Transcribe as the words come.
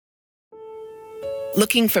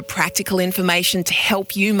Looking for practical information to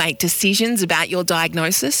help you make decisions about your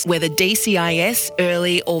diagnosis, whether DCIS,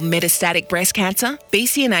 early or metastatic breast cancer?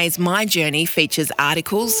 BCNA's My Journey features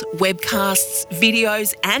articles, webcasts,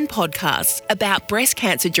 videos and podcasts about breast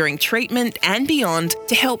cancer during treatment and beyond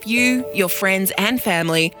to help you, your friends and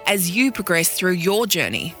family as you progress through your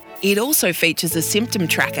journey. It also features a symptom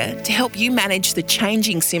tracker to help you manage the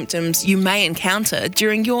changing symptoms you may encounter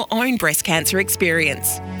during your own breast cancer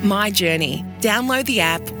experience. My Journey. Download the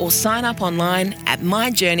app or sign up online at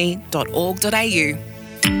myjourney.org.au.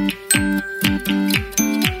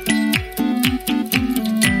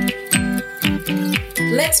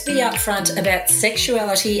 Let's be upfront about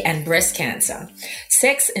sexuality and breast cancer.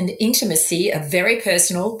 Sex and intimacy are very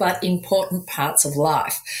personal but important parts of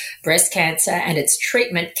life. Breast cancer and its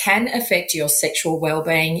treatment can affect your sexual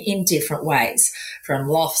well-being in different ways, from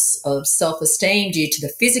loss of self-esteem due to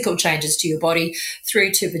the physical changes to your body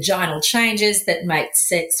through to vaginal changes that make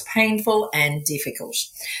sex painful and difficult.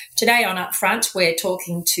 Today on Upfront, we're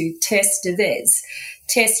talking to Tess Devez.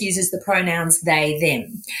 Tess uses the pronouns they,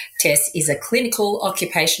 them. Tess is a clinical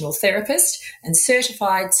occupational therapist and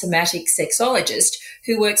certified somatic sexologist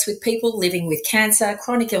who works with people living with cancer,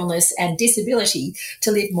 chronic illness and disability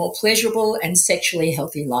to live more pleasurable and sexually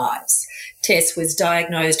healthy lives. Tess was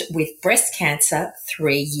diagnosed with breast cancer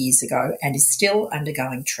 3 years ago and is still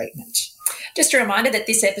undergoing treatment. Just a reminder that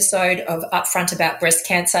this episode of Upfront About Breast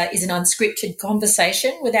Cancer is an unscripted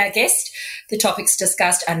conversation with our guest. The topics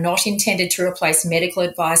discussed are not intended to replace medical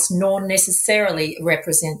advice nor necessarily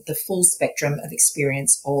represent the full spectrum of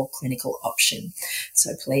experience or clinical option.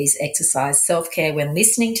 So please exercise self-care when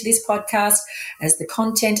listening to this podcast, as the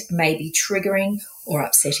content may be triggering or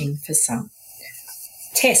upsetting for some.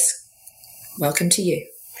 Tess, welcome to you.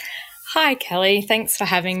 Hi, Kelly. Thanks for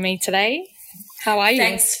having me today. How are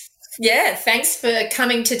you? Thanks for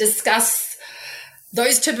coming to discuss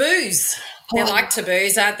those taboos. They're like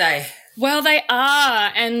taboos, aren't they? Well, they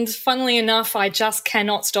are, and funnily enough, I just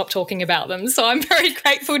cannot stop talking about them, so I'm very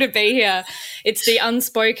grateful to be here. It's the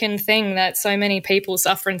unspoken thing that so many people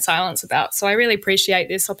suffer in silence about, so I really appreciate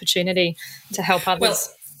this opportunity to help others.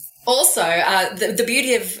 Well, also, the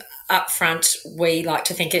beauty of Upfront, we like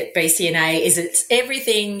to think at BCNA, is it's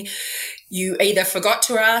everything you either forgot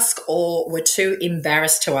to ask or were too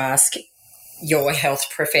embarrassed to ask your health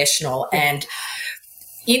professional. And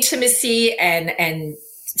intimacy and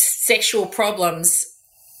sexual problems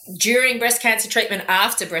during breast cancer treatment,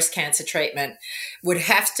 after breast cancer treatment, would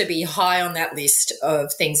have to be high on that list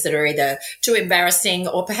of things that are either too embarrassing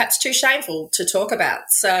or perhaps too shameful to talk about.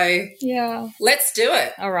 So let's do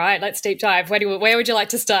it. All right, let's deep dive. Where would you like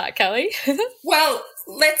to start, Kelly? Well,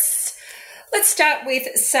 let's start with,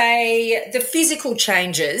 say, the physical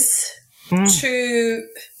changes to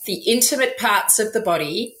the intimate parts of the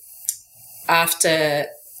body after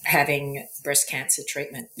having breast cancer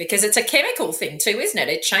treatment, because it's a chemical thing too, isn't it?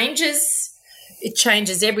 It changes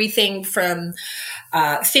everything from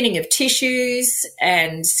thinning of tissues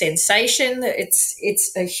and sensation.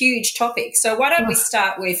 It's a huge topic. So why don't we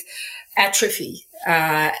start with atrophy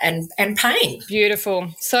and pain? Beautiful.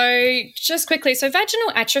 So just quickly, so vaginal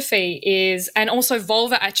atrophy is, and also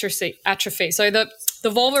vulvar atrophy. So the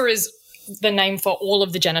vulva is the name for all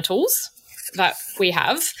of the genitals that we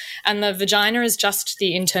have, and the vagina is just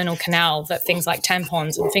the internal canal that things like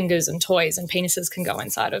tampons and fingers and toys and penises can go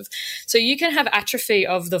inside of. So you can have atrophy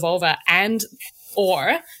of the vulva and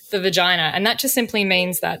or the vagina, and that just simply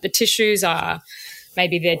means that the tissues are,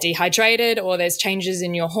 maybe they're dehydrated or there's changes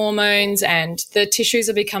in your hormones and the tissues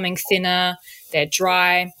are becoming thinner, they're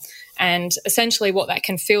dry. And essentially what that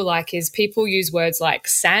can feel like is people use words like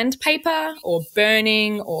sandpaper or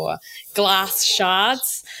burning or glass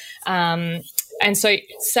shards. And so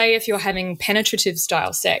say if you're having penetrative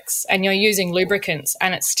style sex and you're using lubricants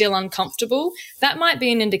and it's still uncomfortable, that might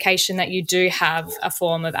be an indication that you do have a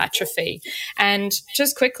form of atrophy. And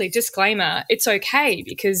just quickly, disclaimer, it's okay,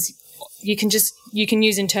 because you can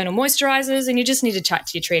use internal moisturizers and you just need to chat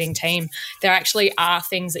to your treating team. There actually are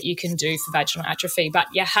things that you can do for vaginal atrophy, but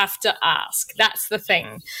you have to ask. That's the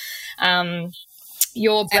thing. And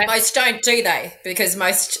most don't, do they? Because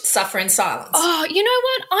most suffer in silence. Oh, you know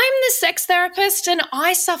what? I'm the sex therapist and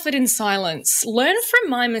I suffered in silence. Learn from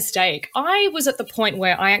my mistake. I was at the point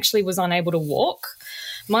where I actually was unable to walk.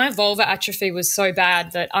 My vulvar atrophy was so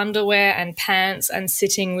bad that underwear and pants and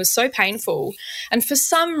sitting was so painful. And for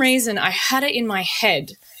some reason, I had it in my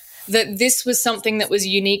head that this was something that was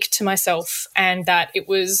unique to myself and that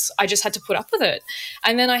I just had to put up with it.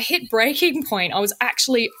 And then I hit breaking point. I was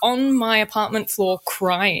actually on my apartment floor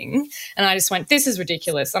crying, and I just went, this is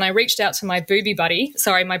ridiculous. And I reached out to my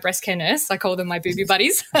my breast care nurse. I call them my boobie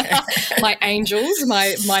buddies, my angels,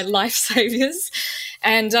 my life saviors.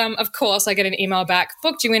 And of course, I get an email back,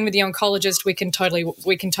 booked you in with the oncologist. We can totally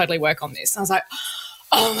work on this. I was like,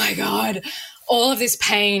 oh my God, all of this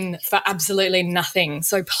pain for absolutely nothing.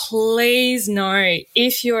 So please know,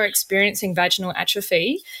 if you're experiencing vaginal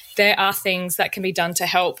atrophy, there are things that can be done to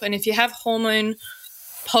help. And if you have hormone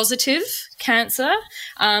positive cancer,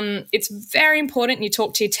 it's very important you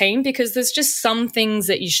talk to your team, because there's just some things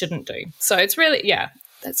that you shouldn't do. So it's really,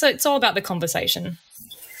 it's all about the conversation.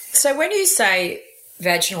 So when you say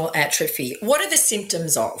vaginal atrophy, what are the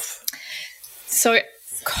symptoms of? So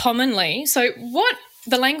commonly, what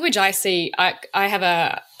the language I see, I have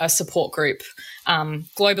a support group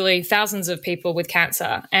globally, thousands of people with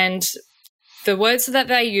cancer, and the words that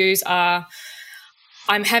they use are,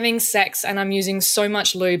 I'm having sex and I'm using so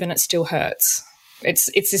much lube and it still hurts. It's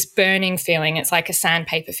this burning feeling. It's like a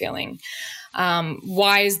sandpaper feeling.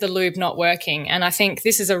 Why is the lube not working? And I think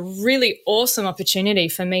this is a really awesome opportunity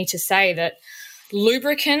for me to say that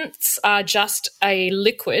lubricants are just a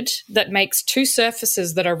liquid that makes two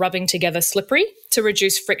surfaces that are rubbing together slippery to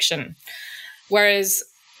reduce friction.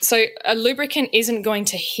 So a lubricant isn't going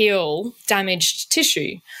to heal damaged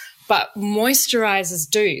tissue, but moisturizers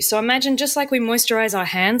do. So imagine, just like we moisturize our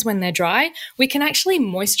hands when they're dry, we can actually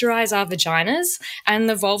moisturize our vaginas and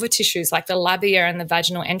the vulvar tissues, like the labia and the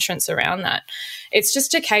vaginal entrance around that. It's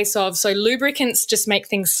just a case of, so lubricants just make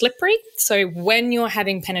things slippery. So when you're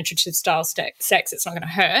having penetrative style sex, it's not going to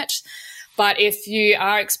hurt. But if you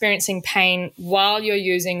are experiencing pain while you're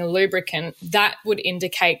using a lubricant, that would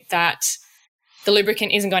indicate that the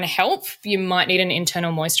lubricant isn't going to help. You might need an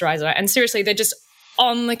internal moisturizer. And seriously, they're just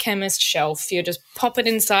on the chemist shelf. You just pop it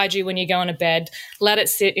inside you when you go on to bed, let it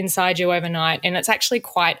sit inside you overnight. And it's actually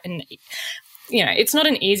quite it's not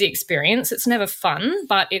an easy experience. It's never fun,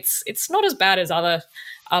 but it's not as bad as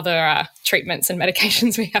other treatments and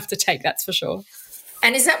medications we have to take, that's for sure.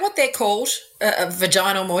 And is that what they're called?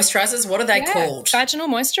 Vaginal moisturizers? What are they called? Vaginal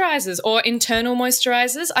moisturizers or internal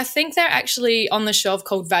moisturizers. I think they're actually on the shelf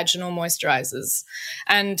called vaginal moisturizers.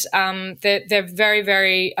 And they're very,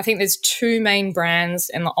 very, I think there's two main brands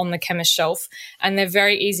on the chemist shelf, and they're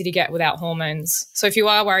very easy to get without hormones. So if you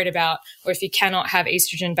are worried about, or if you cannot have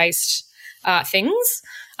estrogen-based things,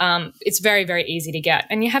 it's very, very easy to get,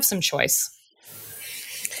 and you have some choice.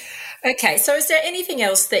 Okay, so is there anything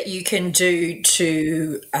else that you can do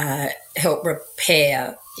to help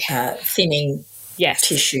repair thinning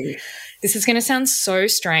tissue? This is going to sound so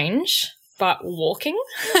strange, but walking.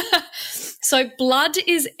 So blood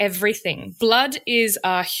is everything. Blood is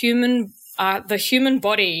the human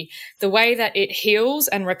body. The way that it heals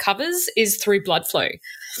and recovers is through blood flow.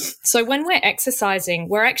 So when we're exercising,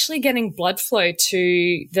 we're actually getting blood flow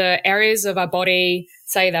to the areas of our body,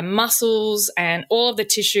 say the muscles and all of the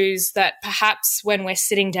tissues that perhaps when we're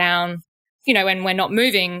sitting down, when we're not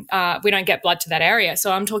moving, we don't get blood to that area.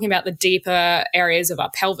 So I'm talking about the deeper areas of our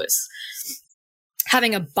pelvis.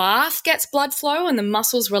 Having a bath gets blood flow and the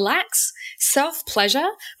muscles relax. Self-pleasure,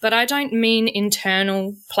 but I don't mean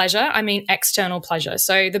internal pleasure, I mean external pleasure.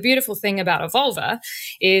 So the beautiful thing about a vulva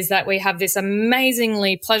is that we have this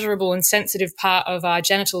amazingly pleasurable and sensitive part of our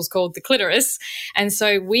genitals called the clitoris. And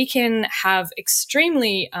so we can have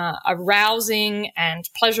extremely arousing and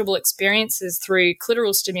pleasurable experiences through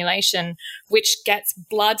clitoral stimulation, which gets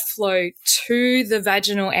blood flow to the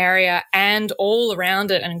vaginal area and all around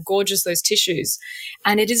it and engorges those tissues.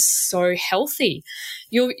 And it is so healthy.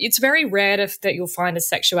 It's very rare that you'll find a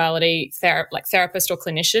sexuality therapist or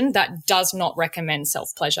clinician that does not recommend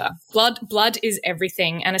self-pleasure. Blood is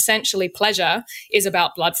everything, and essentially pleasure is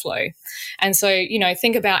about blood flow. And so,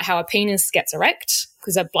 think about how a penis gets erect,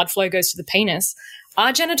 because that blood flow goes to the penis.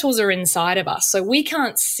 Our genitals are inside of us, so we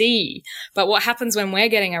can't see. But what happens when we're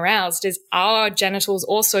getting aroused is our genitals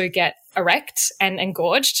also get erect and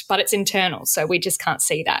engorged, but it's internal, so we just can't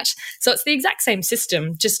see that. So it's the exact same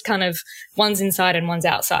system, just kind of one's inside and one's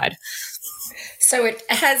outside. So it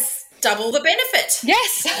has double the benefit.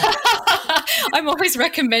 Yes. I'm always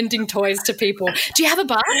recommending toys to people. Do you have a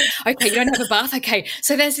bath? Okay, you don't have a bath? Okay.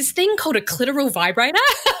 So there's this thing called a clitoral vibrator.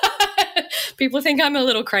 People think I'm a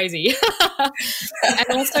little crazy. And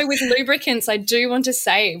also with lubricants, I do want to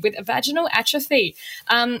say with vaginal atrophy,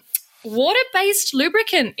 water-based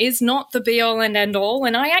lubricant is not the be-all and end-all.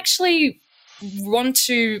 And I actually want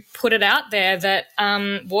to put it out there that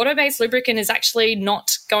water-based lubricant is actually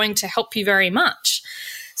not going to help you very much.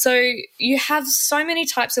 So you have so many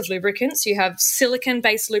types of lubricants. You have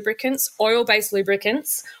silicone-based lubricants, oil-based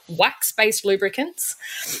lubricants, wax-based lubricants,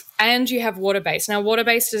 and you have water-based. Now,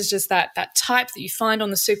 water-based is just that type that you find on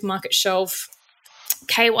the supermarket shelf.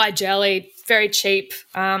 KY jelly, very cheap.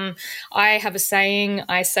 I have a saying.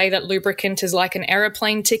 I say that lubricant is like an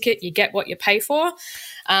aeroplane ticket. You get what you pay for.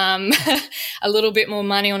 A little bit more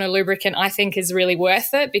money on a lubricant, I think, is really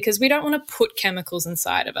worth it because we don't want to put chemicals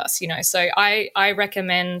inside of us, So I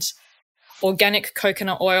recommend organic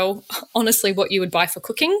coconut oil. Honestly, what you would buy for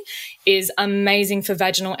cooking is amazing for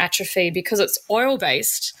vaginal atrophy because it's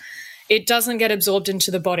oil-based. It doesn't get absorbed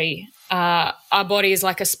into the body. Our body is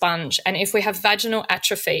like a sponge. And if we have vaginal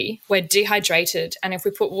atrophy, we're dehydrated. And if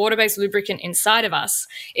we put water-based lubricant inside of us,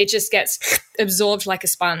 it just gets absorbed like a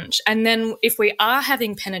sponge. And then if we are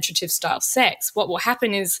having penetrative style sex, what will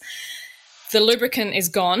happen is the lubricant is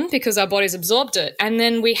gone because our body's absorbed it. And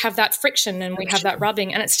then we have that friction and we have that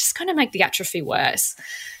rubbing, and it's just going to make the atrophy worse.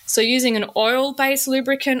 So using an oil-based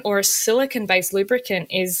lubricant or a silicone-based lubricant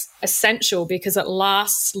is essential because it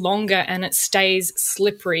lasts longer and it stays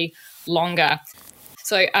slippery longer.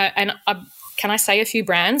 So, can I say a few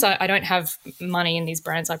brands? I don't have money in these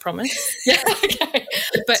brands, I promise. Yeah, okay.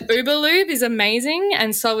 But Uberlube is amazing,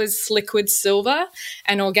 and so is Sliquid Silver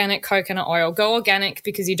and organic coconut oil. Go organic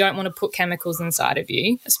because you don't want to put chemicals inside of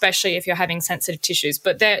you, especially if you're having sensitive tissues.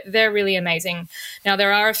 But they're really amazing. Now,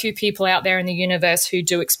 there are a few people out there in the universe who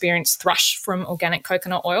do experience thrush from organic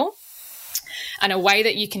coconut oil. And a way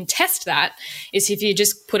that you can test that is if you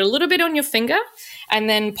just put a little bit on your finger and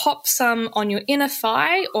then pop some on your inner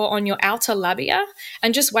thigh or on your outer labia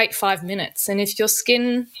and just wait 5 minutes. And if your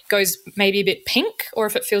skin goes maybe a bit pink or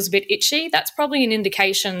if it feels a bit itchy, that's probably an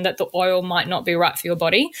indication that the oil might not be right for your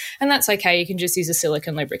body. And that's okay. You can just use a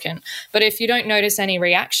silicone lubricant. But if you don't notice any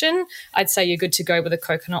reaction, I'd say you're good to go with a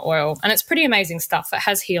coconut oil. And it's pretty amazing stuff. It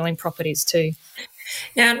has healing properties too.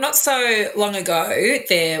 Now, not so long ago,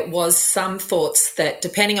 there was some thoughts that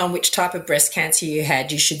depending on which type of breast cancer you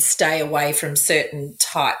had, you should stay away from certain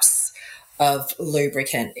types of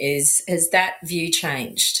lubricant. Has that view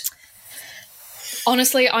changed?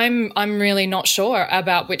 Honestly, I'm really not sure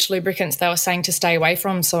about which lubricants they were saying to stay away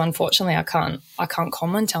from. So unfortunately, I can't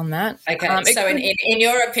comment on that. Okay. So in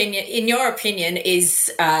your opinion,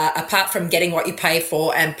 is apart from getting what you pay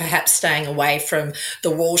for and perhaps staying away from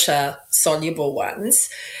the water soluble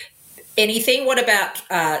ones, anything? What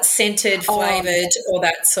about scented, flavoured, or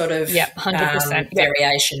that sort of 100%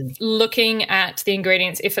 variation? Looking at the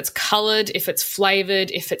ingredients, if it's coloured, if it's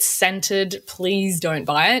flavoured, if it's scented, please don't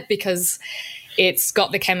buy it because it's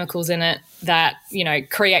got the chemicals in it that,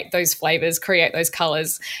 create those flavors, create those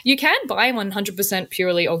colors. You can buy 100%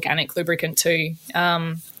 purely organic lubricant too.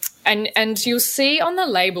 And you'll see on the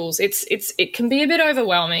labels, it can be a bit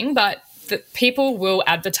overwhelming, but people will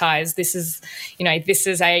advertise this is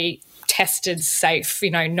a tested safe,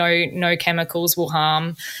 no chemicals will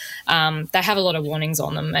harm. They have a lot of warnings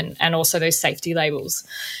on them and also those safety labels.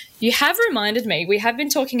 You have reminded me, we have been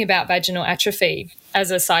talking about vaginal atrophy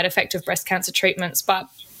as a side effect of breast cancer treatments, but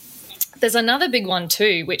there's another big one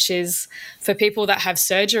too, which is for people that have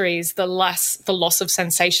surgeries, the loss of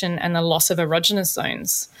sensation and the loss of erogenous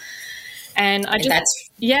zones. And that's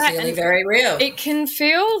really very real. It can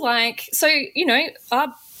feel like,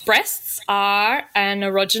 our breasts are an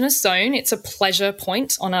erogenous zone. It's a pleasure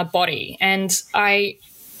point on our body. And I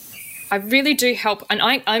really do help, and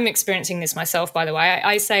I'm experiencing this myself, by the way.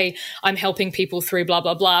 I say I'm helping people through blah,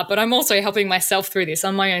 blah, blah, but I'm also helping myself through this.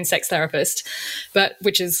 I'm my own sex therapist,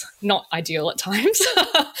 which is not ideal at times.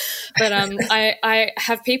 But I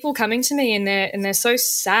have people coming to me and they're so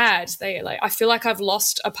sad. I feel like I've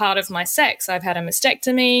lost a part of my sex. I've had a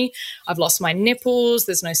mastectomy. I've lost my nipples.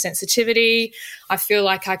 There's no sensitivity. I feel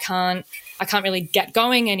like I can't really get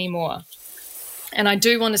going anymore. And I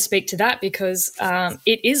do want to speak to that because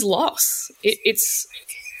it is loss. It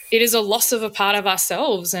is a loss of a part of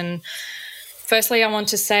ourselves. And firstly, I want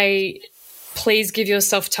to say, please give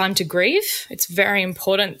yourself time to grieve. It's very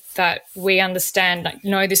important that we understand that,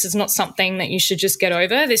 no, this is not something that you should just get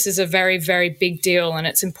over. This is a very, very big deal, and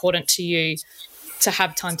it's important to you to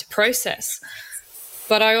have time to process.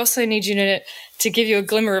 But I also need you to give you a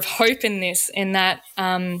glimmer of hope in this, in that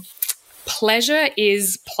pleasure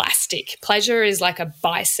is plastic. Pleasure is like a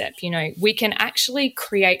bicep. We can actually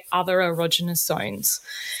create other erogenous zones.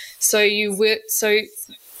 So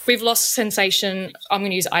we've lost sensation. I'm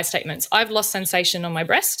going to use I statements. I've lost sensation on my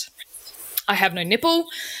breast. I have no nipple.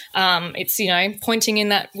 It's, pointing in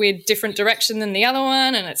that weird different direction than the other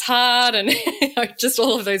one, and it's hard, and just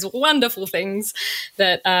all of those wonderful things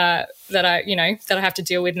that I have to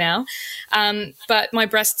deal with now. But my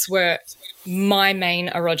breasts were my main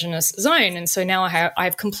erogenous zone. And so now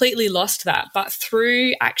I've completely lost that. But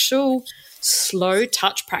through actual slow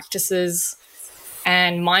touch practices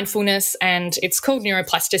and mindfulness, and it's called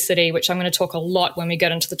neuroplasticity, which I'm going to talk a lot when we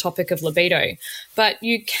get into the topic of libido. But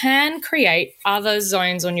you can create other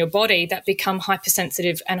zones on your body that become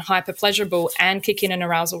hypersensitive and hyperpleasurable and kick in an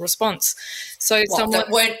arousal response. So that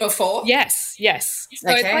weren't before? Yes.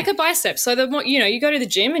 So it's like a bicep. So the more, you go to the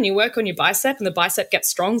gym and you work on your bicep and the bicep gets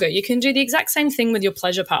stronger. You can do the exact same thing with your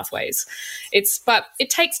pleasure pathways. But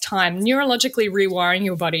it takes time. Neurologically rewiring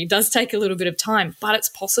your body does take a little bit of time, but it's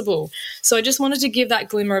possible. So I just wanted to give that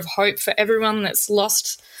glimmer of hope for everyone that's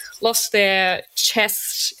lost their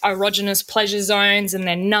chest erogenous pleasure zones and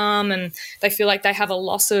they're numb and they feel like they have a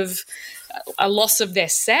loss of their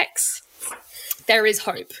sex. There is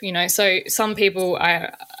hope, So some people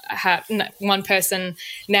one person,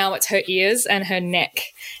 now it's her ears and her neck,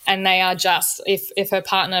 and they are just, if her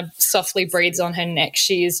partner softly breathes on her neck,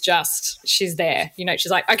 she's there.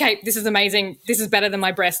 She's like, okay, this is amazing. This is better than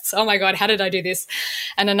my breasts. Oh my God, how did I do this?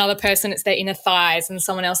 And another person, it's their inner thighs, and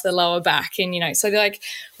someone else their lower back. And, so they're like,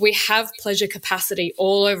 we have pleasure capacity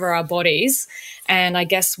all over our bodies. And I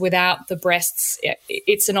guess without the breasts,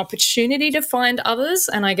 it's an opportunity to find others.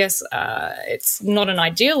 And I guess it's not an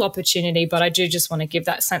ideal opportunity, but I do just want to give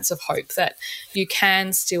that sense of hope that you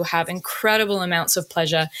can still have incredible amounts of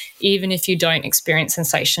pleasure even if you don't experience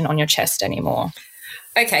sensation on your chest anymore.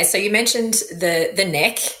 Okay, so you mentioned the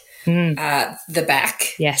neck, the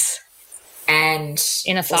back. Yes. And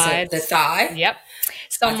inner thigh. The thigh. Yep.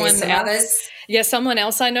 Someone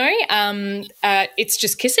else I know, it's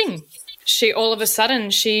just kissing. She all of a sudden,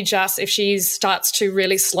 if she starts to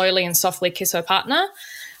really slowly and softly kiss her partner,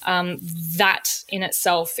 that in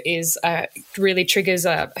itself really triggers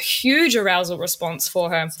a huge arousal response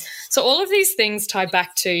for her. So all of these things tie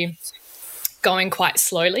back to going quite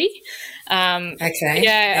slowly. Okay.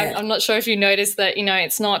 Yeah, I'm not sure if you noticed that,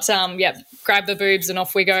 it's not, grab the boobs and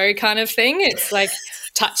off we go kind of thing. It's like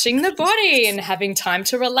touching the body and having time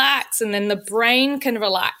to relax, and then the brain can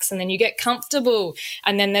relax, and then you get comfortable,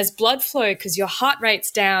 and then there's blood flow because your heart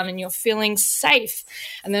rate's down and you're feeling safe,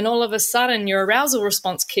 and then all of a sudden your arousal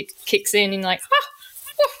response kicks in and you're like,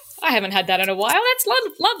 I haven't had that in a while.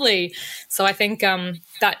 That's lovely. So I think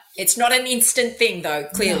that it's not an instant thing though,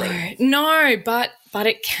 clearly. No, but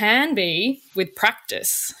it can be with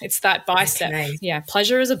practice. It's that bicep. Okay. Yeah,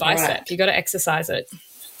 pleasure is a bicep. Right. You got to exercise it.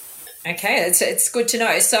 Okay, it's good to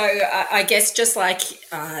know. So I guess just like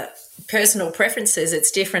personal preferences, it's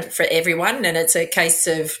different for everyone, and it's a case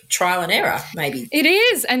of trial and error maybe. It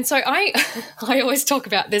is. And so I always talk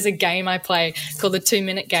about, there's a game I play called the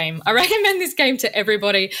 2-minute game. I recommend this game to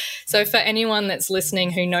everybody. So for anyone that's listening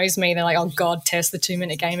who knows me, they're like, oh God, Tess, the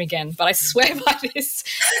 2-minute game again. But I swear by this,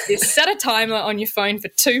 you set a timer on your phone for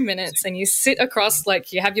 2 minutes and you sit across,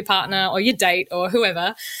 like you have your partner or your date or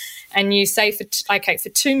whoever, and you say, for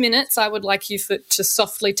 2 minutes, I would like you to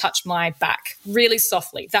softly touch my back, really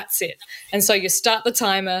softly. That's it. And so you start the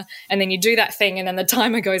timer, and then you do that thing, and then the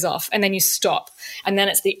timer goes off, and then you stop. And then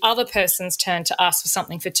it's the other person's turn to ask for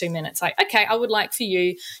something for 2 minutes. Like, okay, I would like for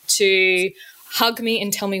you to hug me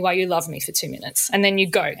and tell me why you love me for 2 minutes. And then you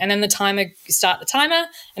go. And then you start the timer,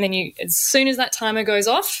 and then as soon as that timer goes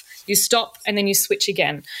off, you stop, and then you switch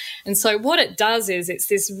again. And so what it does is it's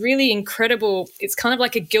this really incredible, it's kind of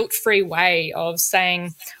like a guilt-free way of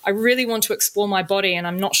saying, I really want to explore my body and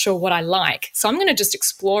I'm not sure what I like. So I'm going to just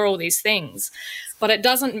explore all these things. But it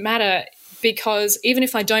doesn't matter, because even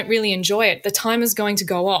if I don't really enjoy it, the timer's going to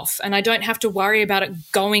go off and I don't have to worry about it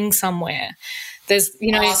going somewhere. There's,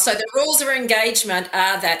 so the rules of engagement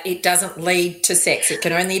are that it doesn't lead to sex. It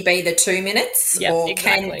can only be the 2 minutes. Yep, or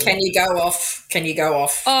exactly. Can you go off? Can you go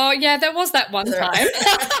off? Oh, yeah, there was that one time.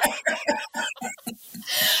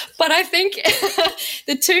 But I think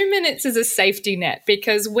the 2 minutes is a safety net,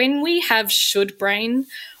 because when we have should brain,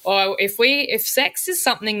 or if sex is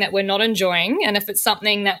something that we're not enjoying, and if it's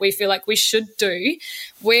something that we feel like we should do,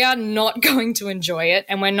 we are not going to enjoy it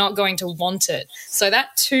and we're not going to want it. So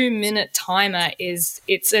that 2 minute timer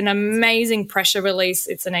it's an amazing pressure release.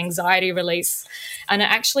 It's an anxiety release, and it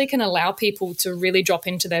actually can allow people to really drop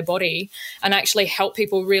into their body and actually help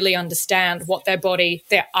people really understand what their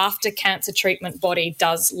after cancer treatment body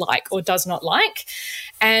does like or does not like.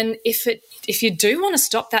 And if you do want to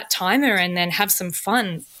stop that timer and then have some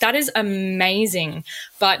fun, that is amazing.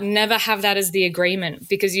 But never have that as the agreement,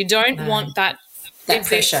 because you don't want that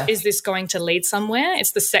pressure. Is this going to lead somewhere?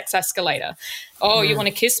 It's the sex escalator. Oh, you want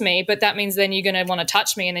to kiss me, but that means then you're going to want to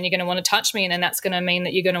touch me, and then you're going to want to touch me, and then that's going to mean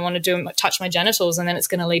that you're going to want to touch my genitals, and then it's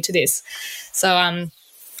going to lead to this. So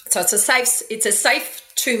it's a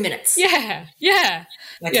safe 2 minutes. Yeah.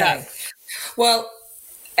 Okay. Yeah. Well,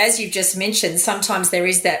 as you've just mentioned, sometimes there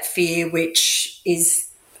is that fear, which is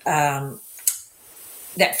that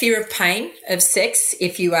fear of pain of sex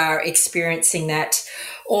if you are experiencing that,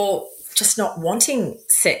 or just not wanting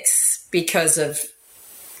sex because of,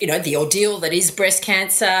 the ordeal that is breast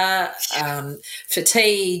cancer,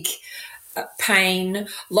 fatigue, pain.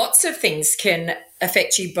 Lots of things can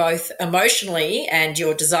affect you both emotionally and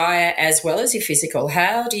your desire as well as your physical.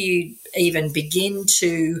 How do you even begin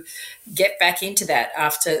to get back into that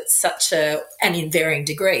after and in varying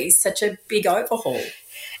degrees, such a big overhaul?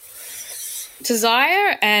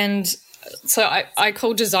 Desire, and so I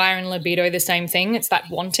call desire and libido the same thing. It's that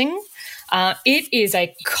wanting. It is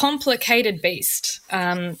a complicated beast.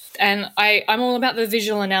 And I'm all about the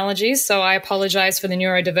visual analogies, so I apologize for the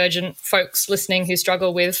neurodivergent folks listening who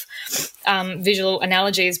struggle with visual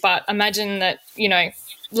analogies. But imagine that,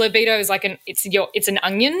 libido is like it's an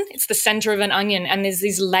onion. It's the center of an onion, and there's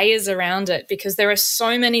these layers around it because there are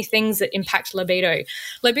so many things that impact libido.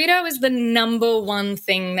 Libido is the number one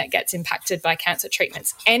thing that gets impacted by cancer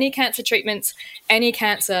treatments. Any cancer treatments, any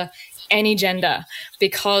cancer, any gender,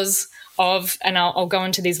 because of, and I'll go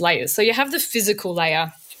into these layers. So you have the physical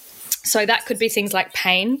layer. So that could be things like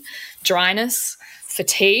pain, dryness,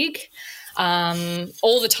 fatigue,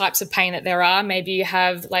 all the types of pain that there are. Maybe you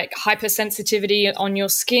have like hypersensitivity on your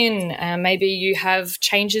skin. Maybe you have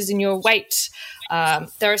changes in your weight.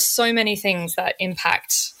 There are so many things that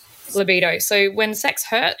impact libido. So when sex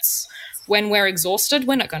hurts, when we're exhausted,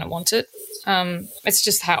 we're not going to want it. It's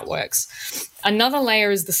just how it works. Another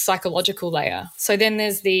layer is the psychological layer. So then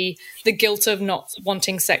there's the guilt of not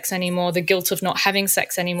wanting sex anymore, the guilt of not having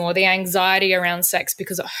sex anymore, the anxiety around sex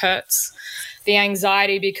because it hurts, the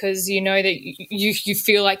anxiety because you know that you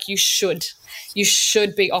feel like you should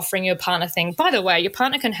be offering your partner thing. By the way, your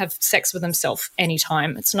partner can have sex with himself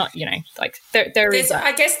anytime. It's not, like there is.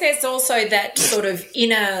 I guess there's also that sort of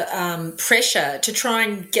inner pressure to try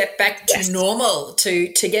and get back to normal, to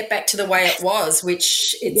get back to the way it was,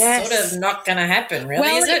 which it's sort of not going to happen, really,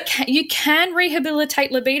 is it? You can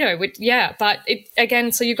rehabilitate libido, but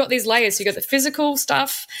again, so you've got these layers. So you've got the physical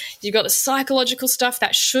stuff, you've got the psychological stuff,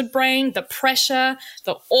 that should brain, the pressure,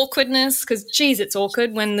 the awkwardness, because, geez, it's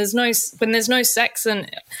awkward when there's no sex,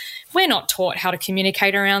 and we're not taught how to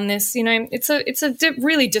communicate around this. It's a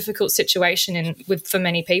really difficult situation for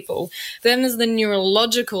many people. Then there's the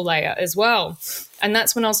neurological layer as well, and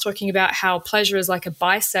that's when I was talking about how pleasure is like a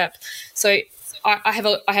bicep. So I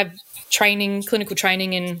have clinical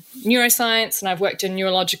training in neuroscience, and I've worked in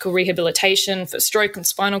neurological rehabilitation for stroke and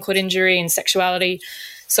spinal cord injury and sexuality.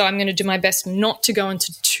 So I'm going to do my best not to go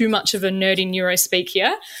into too much of a nerdy neuro speak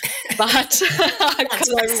here, but that's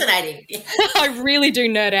fascinating. I really do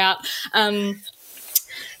nerd out.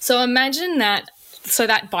 So imagine that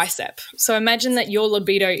bicep. So imagine that your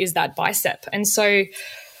libido is that bicep. And so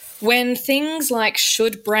when things like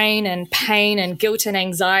should brain and pain and guilt and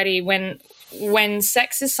anxiety, when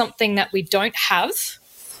sex is something that we don't have,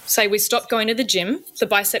 say we stop going to the gym, the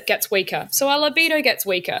bicep gets weaker. So our libido gets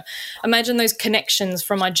weaker. Imagine those connections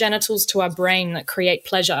from our genitals to our brain that create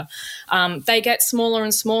pleasure. They get smaller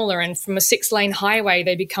and smaller, and from a 6-lane highway,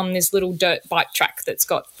 they become this little dirt bike track that's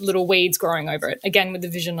got little weeds growing over it. Again, with the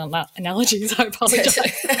vision analogies, I apologize.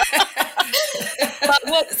 But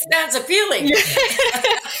what sounds appealing.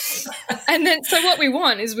 And then, so what we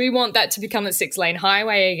want that to become a 6-lane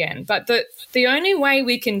highway again. But the only way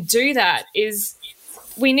we can do that is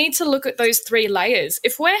we need to look at those 3 layers.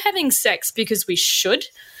 If we're having sex because we should,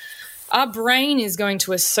 our brain is going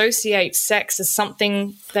to associate sex as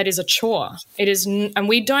something that is a chore. It is, and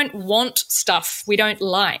we don't want stuff we don't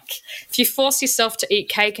like. If you force yourself to eat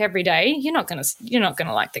cake every day, you're not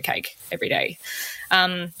gonna like the cake every day.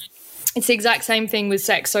 It's the exact same thing with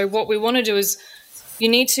sex. So what we want to do is you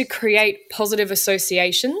need to create positive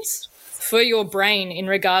associations for your brain in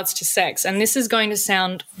regards to sex. And this is going to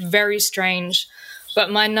sound very strange, but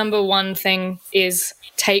my number one thing is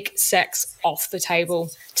take sex off the table.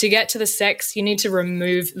 To get to the sex, you need to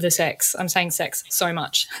remove the sex. I'm saying sex so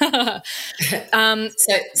much. So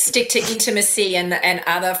stick to intimacy and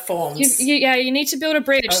other forms. You need to build a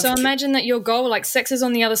bridge. So imagine that your goal, like sex is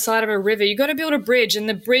on the other side of a river. You got to build a bridge, and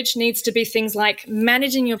the bridge needs to be things like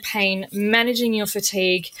managing your pain, managing your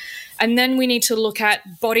fatigue. And then we need to look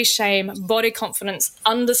at body shame, body confidence,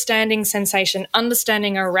 understanding sensation,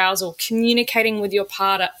 understanding arousal, communicating with your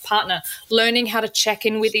partner, learning how to check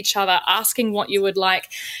in with each other, asking what you would like.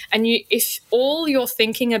 And if all you're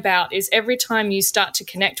thinking about is every time you start to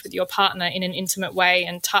connect with your partner in an intimate way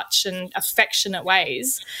and touch and affectionate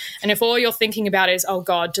ways, and if all you're thinking about is, oh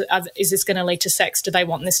God, is this going to lead to sex? Do they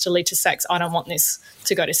want this to lead to sex? I don't want this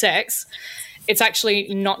to go to sex. it's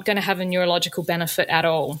actually not going to have a neurological benefit at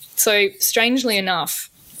all. So strangely enough,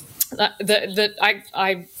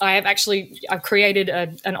 I've created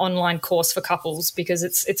an online course for couples because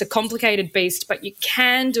it's a complicated beast, but you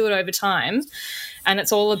can do it over time, and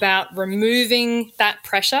it's all about removing that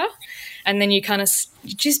pressure, and then you kind of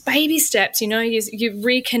just baby steps. You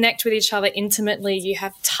reconnect with each other intimately. You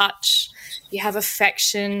have touch, you have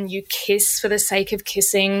affection, you kiss for the sake of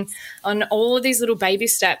kissing, on all of these little baby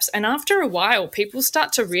steps. And after a while, people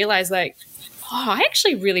start to realize, like, oh, I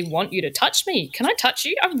actually really want you to touch me. Can I touch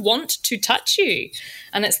you? I want to touch you.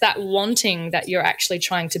 And it's that wanting that you're actually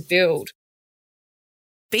trying to build.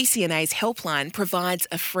 BCNA's helpline provides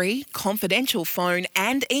a free, confidential phone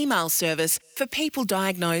and email service for people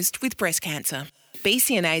diagnosed with breast cancer.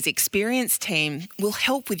 BCNA's experienced team will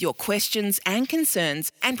help with your questions and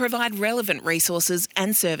concerns and provide relevant resources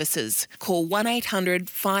and services. Call 1800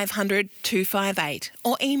 500 258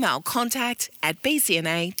 or email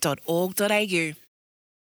contact@bcna.org.au.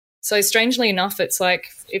 So strangely enough, it's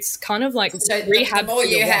kind of like rehab. The more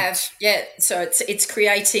you have, so it's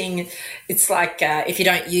creating, it's like if you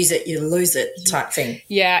don't use it, you lose it type thing.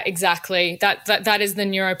 Yeah, exactly. That is the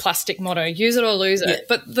neuroplastic motto: use it or lose it.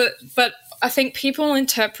 Yeah. But I think people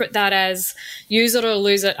interpret that as use it or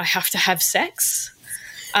lose it. I have to have sex.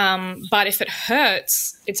 But if it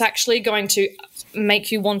hurts, it's actually going to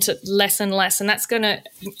make you want it less and less, and that's going to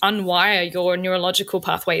unwire your neurological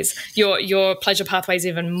pathways, your pleasure pathways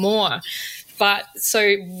even more. But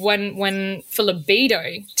so when for libido,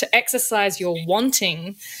 to exercise your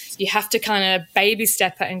wanting, you have to kind of baby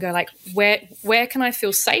step it and go like, where can I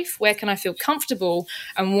feel safe? Where can I feel comfortable?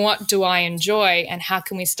 And what do I enjoy? And how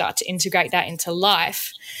can we start to integrate that into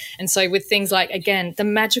life? And so with things like, again, the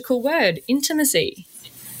magical word, intimacy,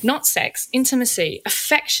 not sex, intimacy,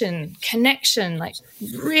 affection, connection, like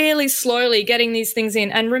really slowly getting these things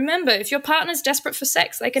in. And remember, if your partner's desperate for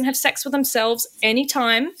sex, they can have sex with themselves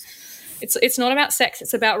anytime. It's not about sex,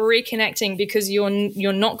 it's about reconnecting, because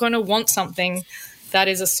you're not going to want something that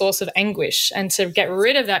is a source of anguish. And to get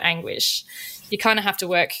rid of that anguish, you kind of have to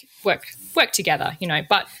work together,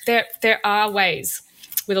 But there are ways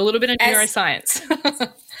with a little bit of neuroscience.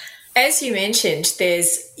 As you mentioned,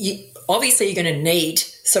 obviously you're going to need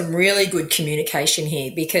some really good communication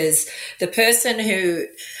here, because the person who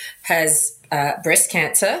has breast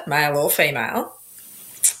cancer, male or female,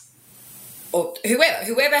 or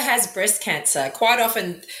whoever has breast cancer, quite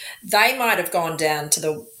often they might have gone down to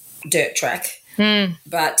the dirt track,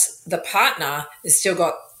 but the partner has still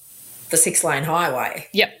got the 6-lane highway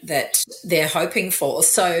that they're hoping for.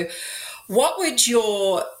 So what would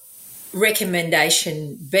your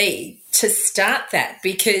recommendation be to start that?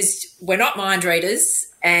 Because we're not mind readers,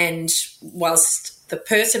 and whilst the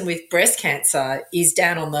person with breast cancer is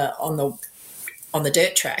down on the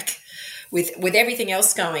dirt track with everything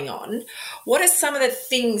else going on, what are some of the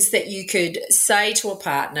things that you could say to a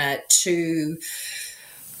partner to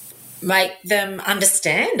make them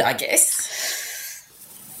understand, I guess?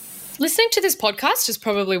 Listening to this podcast is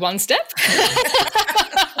probably one step.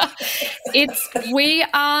 We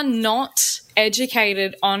are not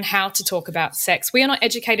educated on how to talk about sex. We are not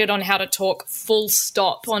educated on how to talk full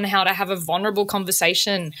stop, on how to have a vulnerable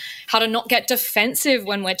conversation, how to not get defensive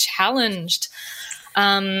when we're challenged.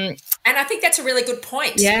 And I think that's a really good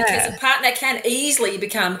point, because a partner can easily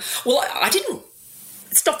become, well,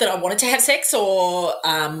 it's not that I wanted to have sex, or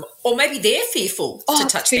maybe they're fearful to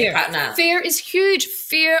touch their partner. Fear is huge.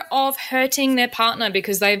 Fear of hurting their partner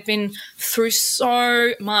because they've been through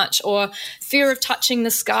so much, or fear of touching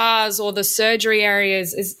the scars or the surgery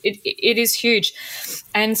areas. It is huge.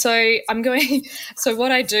 And so so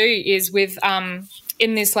what I do is with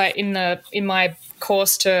in my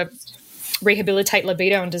course to rehabilitate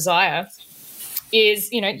libido and desire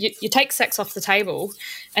is, you take sex off the table,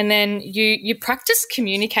 and then you practice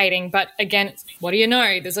communicating. But again, what do you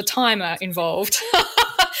know? There's a timer involved.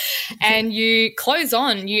 And you close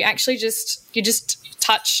on, you actually just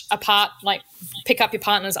touch a part, like pick up your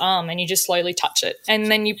partner's arm and you just slowly touch it.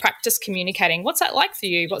 And then you practice communicating. What's that like for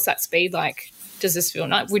you? What's that speed like? Does this feel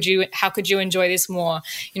nice? How could you enjoy this more?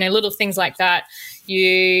 Little things like that.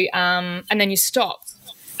 And then you stop.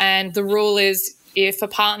 And the rule is, if a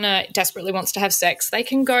partner desperately wants to have sex, they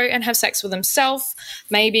can go and have sex with themselves.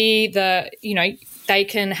 Maybe they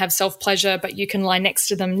can have self-pleasure, but you can lie next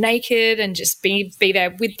to them naked and just be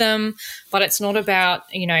there with them. But it's not about,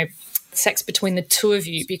 sex between the two of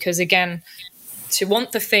you, because, again, to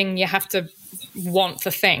want the thing, you have to want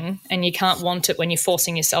the thing, and you can't want it when you're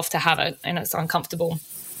forcing yourself to have it, and it's uncomfortable.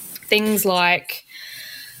 Things like,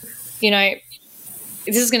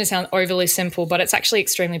 this is going to sound overly simple, but it's actually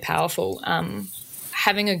extremely powerful.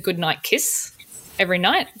 Having a goodnight kiss every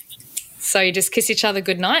night. So you just kiss each other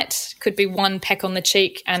goodnight. Could be one peck on the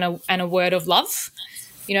cheek and a word of love,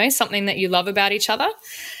 something that you love about each other.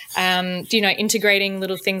 Integrating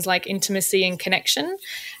little things like intimacy and connection.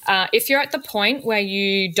 If you're at the point where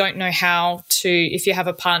you don't know how to, if you have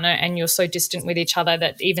a partner and you're so distant with each other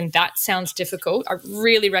that even that sounds difficult, I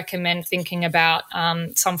really recommend thinking about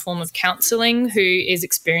some form of counselling who is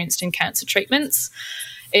experienced in cancer treatments.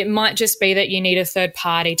 It might just be that you need a third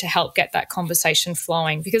party to help get that conversation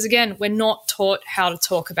flowing because, again, we're not taught how to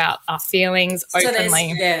talk about our feelings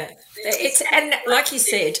openly. And like you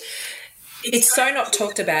said, it's so not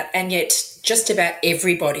talked about, and yet just about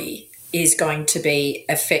everybody is going to be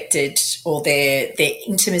affected, or their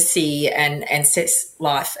intimacy and sex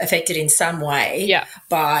life affected in some way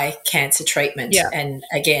by cancer treatment. Yeah. And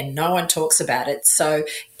again, no one talks about it. So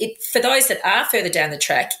for those that are further down the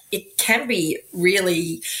track, it can be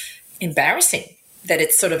really embarrassing that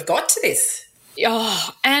it's sort of got to this. Oh,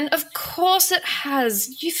 and of course it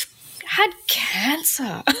has. You've had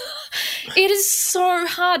cancer. It is so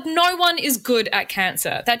hard. No one is good at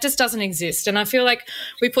cancer. That just doesn't exist. And I feel like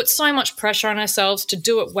we put so much pressure on ourselves to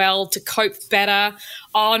do it well, to cope better.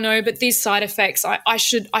 Oh no, but these side effects, I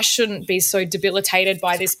shouldn't be so debilitated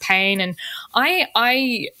by this pain. And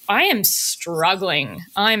I am struggling.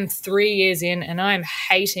 I'm 3 years in and I'm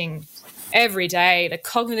hating every day the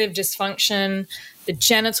cognitive dysfunction, the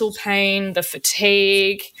genital pain, the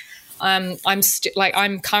fatigue. I'm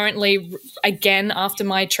currently, again, after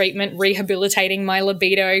my treatment, rehabilitating my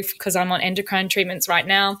libido because I'm on endocrine treatments right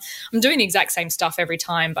now. I'm doing the exact same stuff every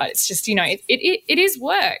time, but it's just, it is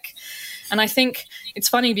work. And I think it's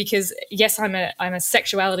funny because, yes, I'm a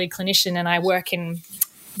sexuality clinician and I work in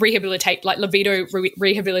libido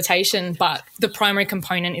rehabilitation, but the primary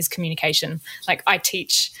component is communication. Like, I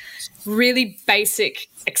teach really basic,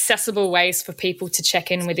 accessible ways for people to check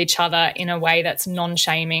in with each other in a way that's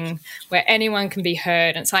non-shaming, where anyone can be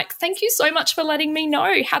heard. And it's like, thank you so much for letting me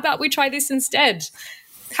know. How about we try this instead?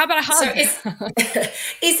 How about a hug? So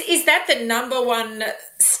is that the number one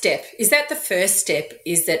step? Is that the first step,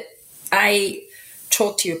 is that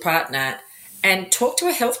talk to your partner and talk to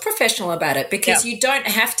a health professional about it, because you don't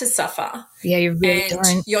have to suffer. Yeah, you really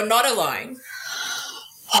don't. You're not alone.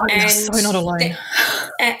 Oh, you're so not alone.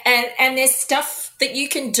 And there's stuff that you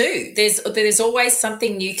can do. There's always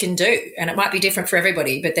something you can do, and it might be different for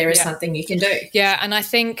everybody, but there is something you can do. Yeah, and I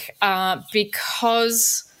think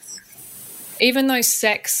because even though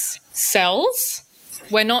sex sells,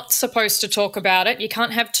 we're not supposed to talk about it. You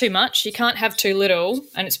can't have too much, you can't have too little,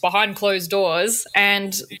 and it's behind closed doors,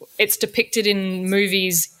 and it's depicted in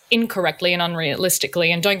movies incorrectly and unrealistically,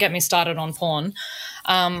 and don't get me started on porn.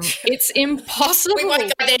 It's impossible. We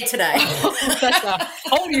won't go there today. That's a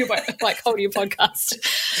whole new podcast.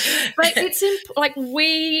 But it's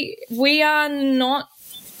we are not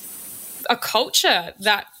a culture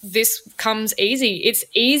that this comes easy. It's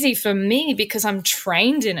easy for me because I'm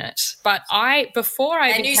trained in it. But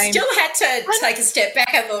you still had to take a step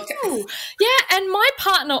back and look. Yeah, and my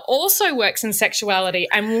partner also works in sexuality,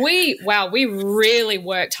 and we really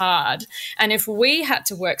worked hard. And if we had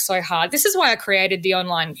to work so hard, this is why I created the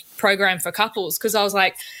online program for couples, because I was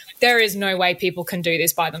like, there is no way people can do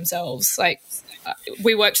this by themselves. Like,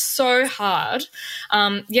 we worked so hard.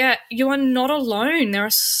 You are not alone. There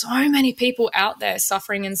are so many people out there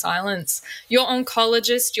suffering in silence. Your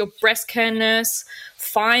oncologist, your breast care nurse,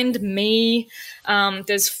 find me.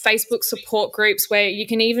 There's Facebook support groups where you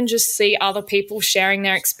can even just see other people sharing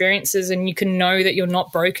their experiences, and you can know that you're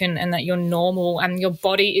not broken and that you're normal and your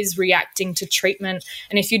body is reacting to treatment.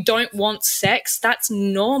 And if you don't want sex, that's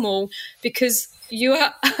normal, because you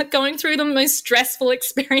are going through the most stressful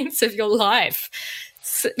experience of your life.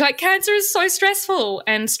 Like, cancer is so stressful,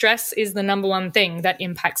 and stress is the number one thing that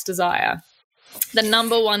impacts desire. The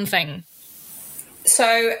number one thing.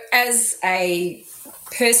 So as a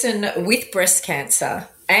person with breast cancer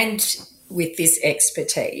and with this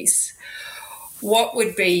expertise, what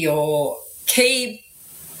would be your key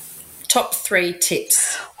top 3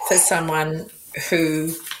 tips for someone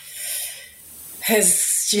who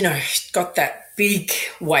has, got that big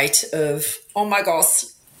weight of, oh my gosh,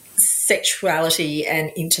 sexuality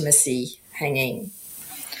and intimacy hanging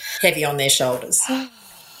heavy on their shoulders?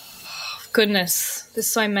 Goodness, there's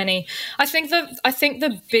so many. I think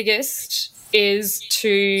the biggest is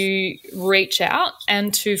to reach out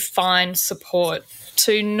and to find support,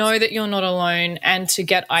 to know that you're not alone, and to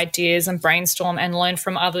get ideas and brainstorm and learn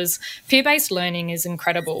from others. Peer-based learning is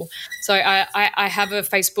incredible. So I have a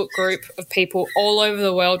Facebook group of people all over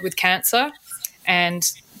the world with cancer, and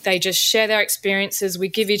they just share their experiences. We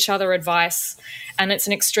give each other advice, and it's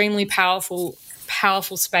an extremely powerful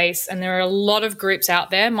powerful space, and there are a lot of groups out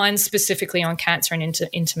there. Mine's specifically on cancer and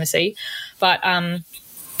intimacy, but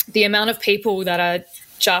the amount of people that are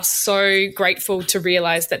just so grateful to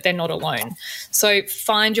realize that they're not alone. So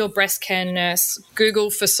find your breast care nurse,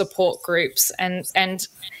 Google for support groups, and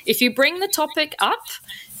if you bring the topic up,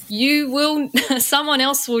 someone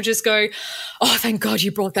else will just go, oh, thank God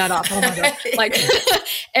you brought that up. Oh my God. Like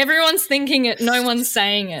everyone's thinking it, no one's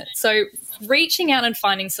saying it. So reaching out and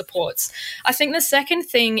finding supports. I think the second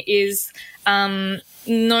thing is know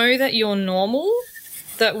that you're normal,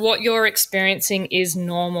 that what you're experiencing is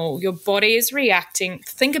normal. Your body is reacting.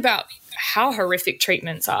 Think about how horrific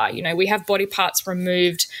treatments are. You know, we have body parts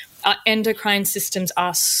removed. Our endocrine systems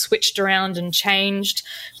are switched around and changed.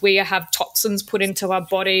 We have toxins put into our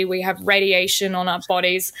body. We have radiation on our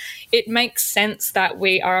bodies. It makes sense that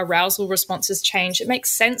our arousal responses change. It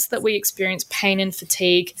makes sense that we experience pain and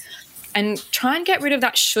fatigue. And try and get rid of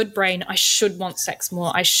that should brain. I should want sex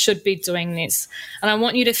more. I should be doing this. And I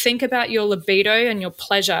want you to think about your libido and your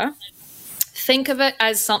pleasure. Think of it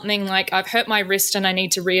as something like, I've hurt my wrist and I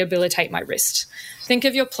need to rehabilitate my wrist. Think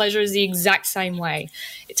of your pleasure as the exact same way.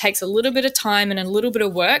 It takes a little bit of time and a little bit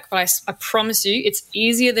of work, but I promise you it's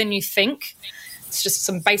easier than you think. It's just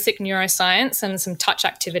some basic neuroscience and some touch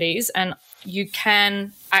activities, and you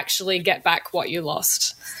can actually get back what you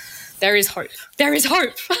lost. There is hope. There is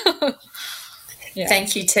hope. Yeah.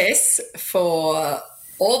 Thank you, Tess, for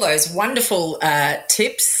all those wonderful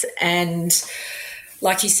tips. And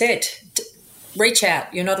like you said, reach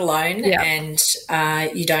out. You're not alone, and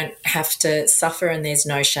you don't have to suffer, and there's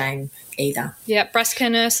no shame either. Yeah, breast care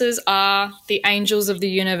nurses are the angels of the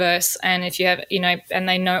universe, and if you have, and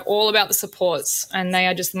they know all about the supports, and they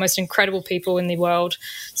are just the most incredible people in the world.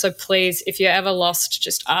 So please, if you're ever lost,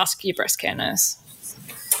 just ask your breast care nurse.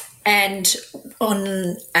 And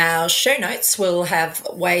on our show notes, we'll have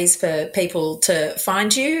ways for people to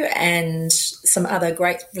find you and some other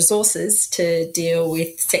great resources to deal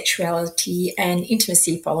with sexuality and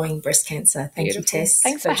intimacy following breast cancer. Thank you, Tess,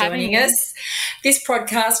 Thanks for joining us. This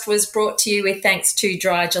podcast was brought to you with thanks to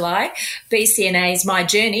Dry July. BCNA's My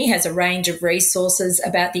Journey has a range of resources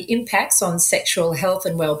about the impacts on sexual health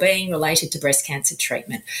and wellbeing related to breast cancer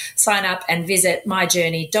treatment. Sign up and visit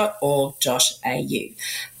myjourney.org.au.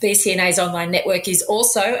 BCNA's online network is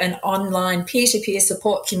also an online peer-to-peer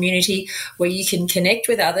support community where you can connect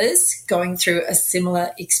with others going through a similar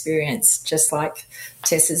experience, just like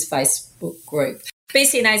Tessa's Facebook group.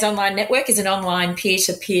 BCNA's online network is an online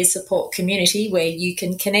peer-to-peer support community where you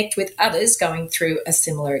can connect with others going through a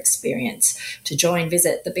similar experience. To join,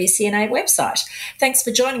 visit the BCNA website. Thanks for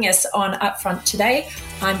joining us on Upfront today.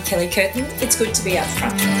 I'm Kelly Curtin. It's good to be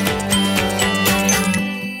upfront.